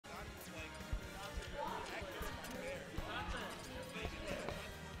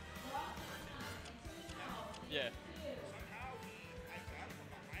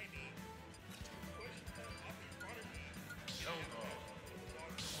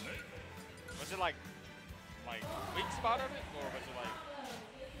Was it like weak spot of it, or was it like?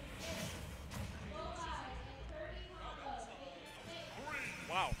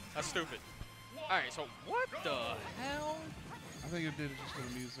 Wow, that's stupid. All right, so what the hell? I think it did it just for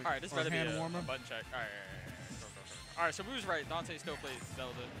the music. All right, this or better be hand a warmer. button check. All right, go. All right, so we was right. Dante still plays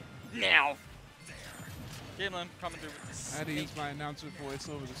Zelda. Now. JLim coming through with this. I had to use my announcer voice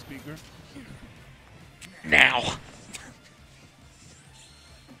over the speaker. Now.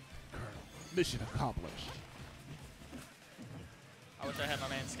 Mission accomplished. I wish I had my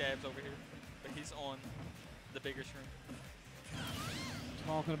man Scabs over here, but he's on the bigger screen.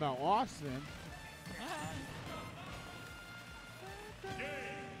 Talking about Austin.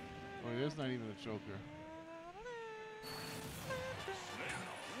 Wait, there's not even a choker.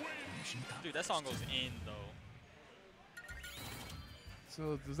 Dude, that song goes in though.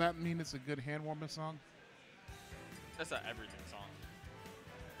 So does that mean it's a good hand warming song? That's an everything song.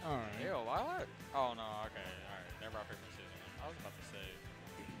 All right. Ew, Lilac? Oh no, okay, all right. Never I picked my shit. I was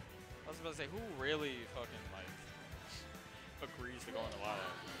about to say, who really fucking like agrees to go into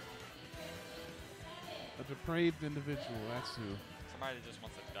Lilac? A depraved individual, that's who. Somebody that just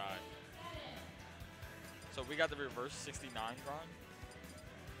wants to die. So we got the reverse 69 grind.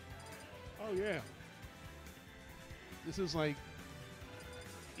 Oh yeah. This is like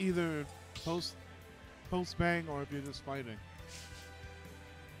either post bang or if you're just fighting.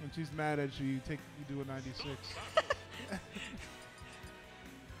 When she's mad at you, you do a 96.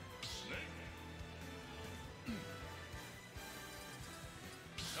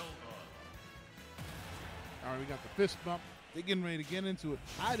 All right, we got the fist bump. They're getting ready to get into it.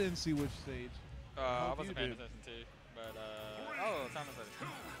 I didn't see which stage. I wasn't paying attention to, but oh, time to play.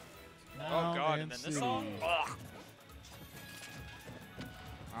 Now Oh god, and then this song? Ugh.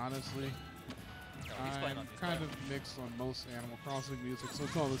 Honestly, He's playing I'm on these kind of mixed on most Animal Crossing music, so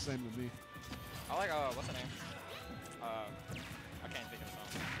it's all the same to me. I like what's the name? I can't think of the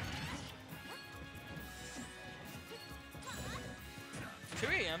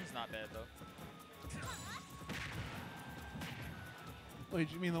song. 2 a.m.'s not bad though.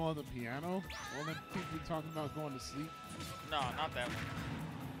 Wait, you mean the one with the piano? The one that people be talking about going to sleep? No, not that one.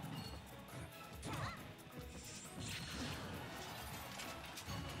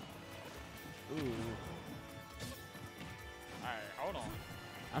 Ooh. Alright, hold on.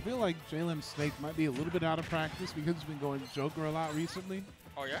 I feel like JLim Snake might be a little bit out of practice because he's been going Joker a lot recently.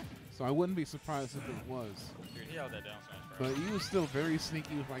 Oh yeah? So I wouldn't be surprised if it was. Dude, he held that down smash, bro. But he was still very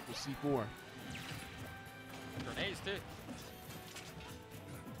sneaky with like the C4. Grenades too.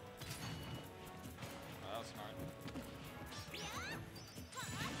 Oh, that was smart.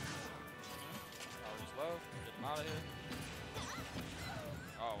 Oh, he's low. Get him out of here.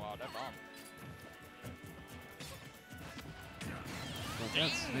 Oh wow, that bomb. But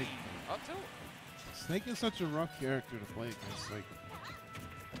that's Snake. Up tilt. Snake is such a rough character to play against. Like,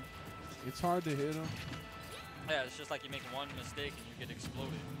 it's hard to hit him. Yeah, it's just like you make one mistake and you get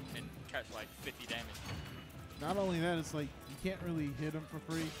exploded and catch like 50 damage. Not only that, it's like you can't really hit him for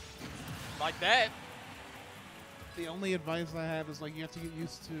free. Like that. The only advice I have is like you have to get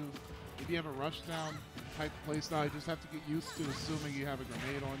used to, if you have a rush down type playstyle, you just have to get used to assuming you have a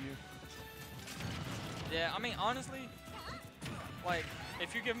grenade on you. Yeah, I mean honestly, like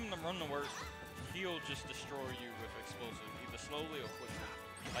if you give him the run to work, he'll just destroy you with explosive, either slowly or quickly.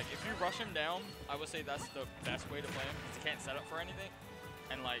 Like if you rush him down, I would say that's the best way to play him because he can't set up for anything.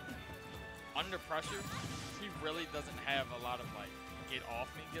 And like under pressure, he really doesn't have a lot of like get off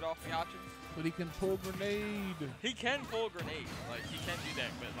me options. But he can pull grenade. He can pull a grenade, like he can do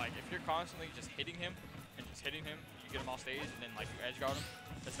that. But like if you're constantly just hitting him and just hitting him, you get him off stage and then like you edge guard him.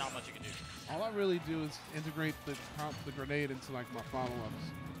 There's not much you can do. All I really do is integrate the grenade into like my follow-ups.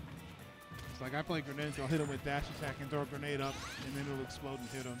 It's like I play grenades, I'll hit him with dash attack and throw a grenade up, and then it'll explode and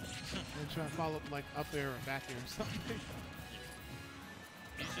hit him. And try to follow up like up there or back there or something.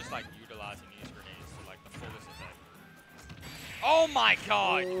 He's just like utilizing these grenades to like the fullest effect. Oh my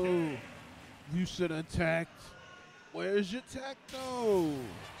god! Oh, you should have attacked. Where's your tacto?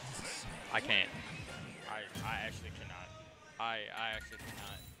 I can't. I actually cannot. I actually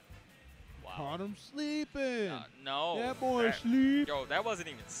cannot. Wow. Caught him sleeping. No. That boy sleep. Yo, that wasn't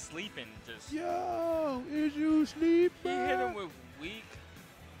even sleeping. Just. Yo, is you sleeping? He hit him with weak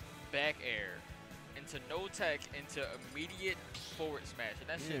back air into no tech into immediate forward smash, and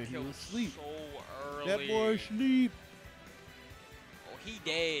that shit killed so early. That boy sleep. Oh, he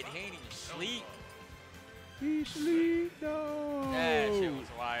dead. He ain't even sleep. He sleep. No. That shit was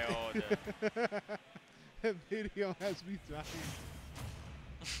wild. That video has me dying.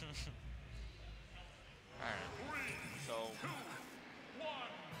 Alright. So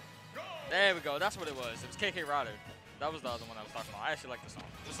There we go. That's what it was. It was KK Rider. That was the other one I was talking about. I actually like the song.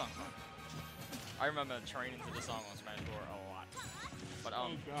 This song's fun. I remember training to this song on Smash 4 a lot. But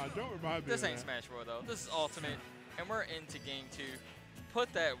Oh God, don't remind me. this of ain't that. Smash 4 though. This is Ultimate, and we're into game 2.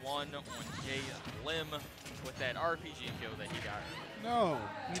 Put that one on JLim with that RPG kill that he got. No,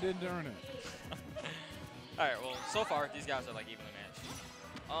 he didn't earn it. All right. Well, so far these guys are like evenly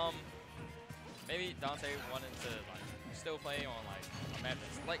matched. Maybe Dante wanted to like still play on like a map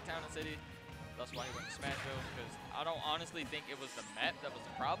that's like Town and City. That's why he went to Smashville, because I don't honestly think it was the map that was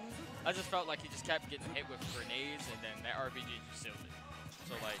the problem. I just felt like he just kept getting hit with grenades, and then that RPG just sealed it.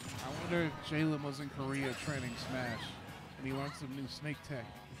 So like, I wonder if JLim was in Korea training Smash, and he learned some new snake tech.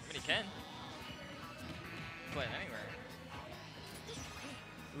 I mean, he can play it anywhere.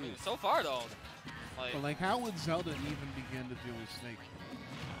 I mean, so far though, like, But like, how would Zelda even begin to deal with Snake?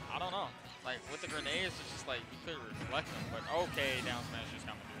 I don't know. Like with the grenades, it's just like you could reflect them, but okay, down smash is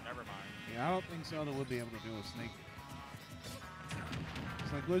coming through. Never mind. Yeah, I don't think Zelda would be able to deal with Snake.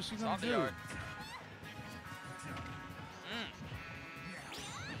 It's like, what's she It's gonna off the do? yard.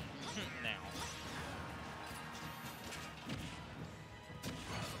 Now.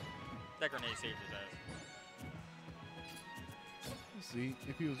 That grenade saved his ass. See,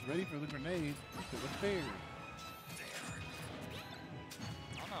 if he was ready for the grenade, he could have fared.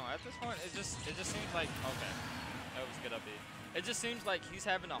 I don't know. At this point, it just seems like okay. That was good upbeat. It just seems like he's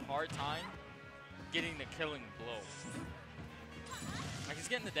having a hard time getting the killing blow. Like he's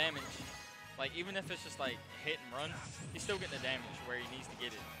getting the damage. Like even if it's just like hit and run, he's still getting the damage where he needs to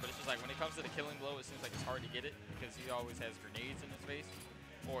get it. But it's just like when it comes to the killing blow, it seems like it's hard to get it because he always has grenades in his face,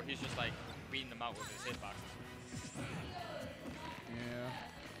 or he's just like beating them out with his hitboxes. Yeah.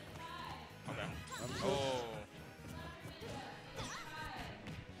 Okay. So Oh.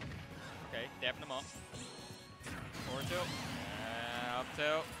 Okay, dapping him up. Forward tilt. Up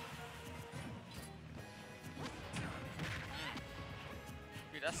tilt.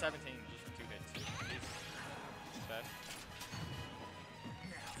 Dude, that's 17 just for 2 hits. Jesus. That's bad.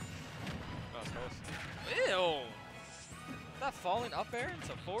 Oh, it's close. Ew! Is that falling up air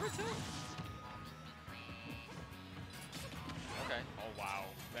into forward tilt? Okay. Oh, wow.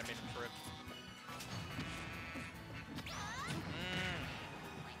 That made him trip.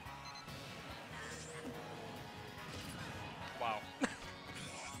 Wow.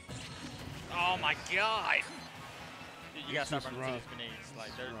 Oh my god! Dude, you gotta stop running through these grenades. Like,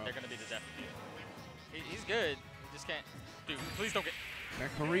 they're gonna be the death of you. He's good. He just can't. Dude, please don't get. that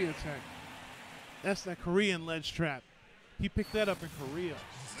Korea tech. That's that Korean ledge trap. He picked that up in Korea.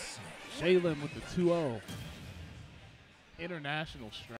 JLim with the 2-0. International strap.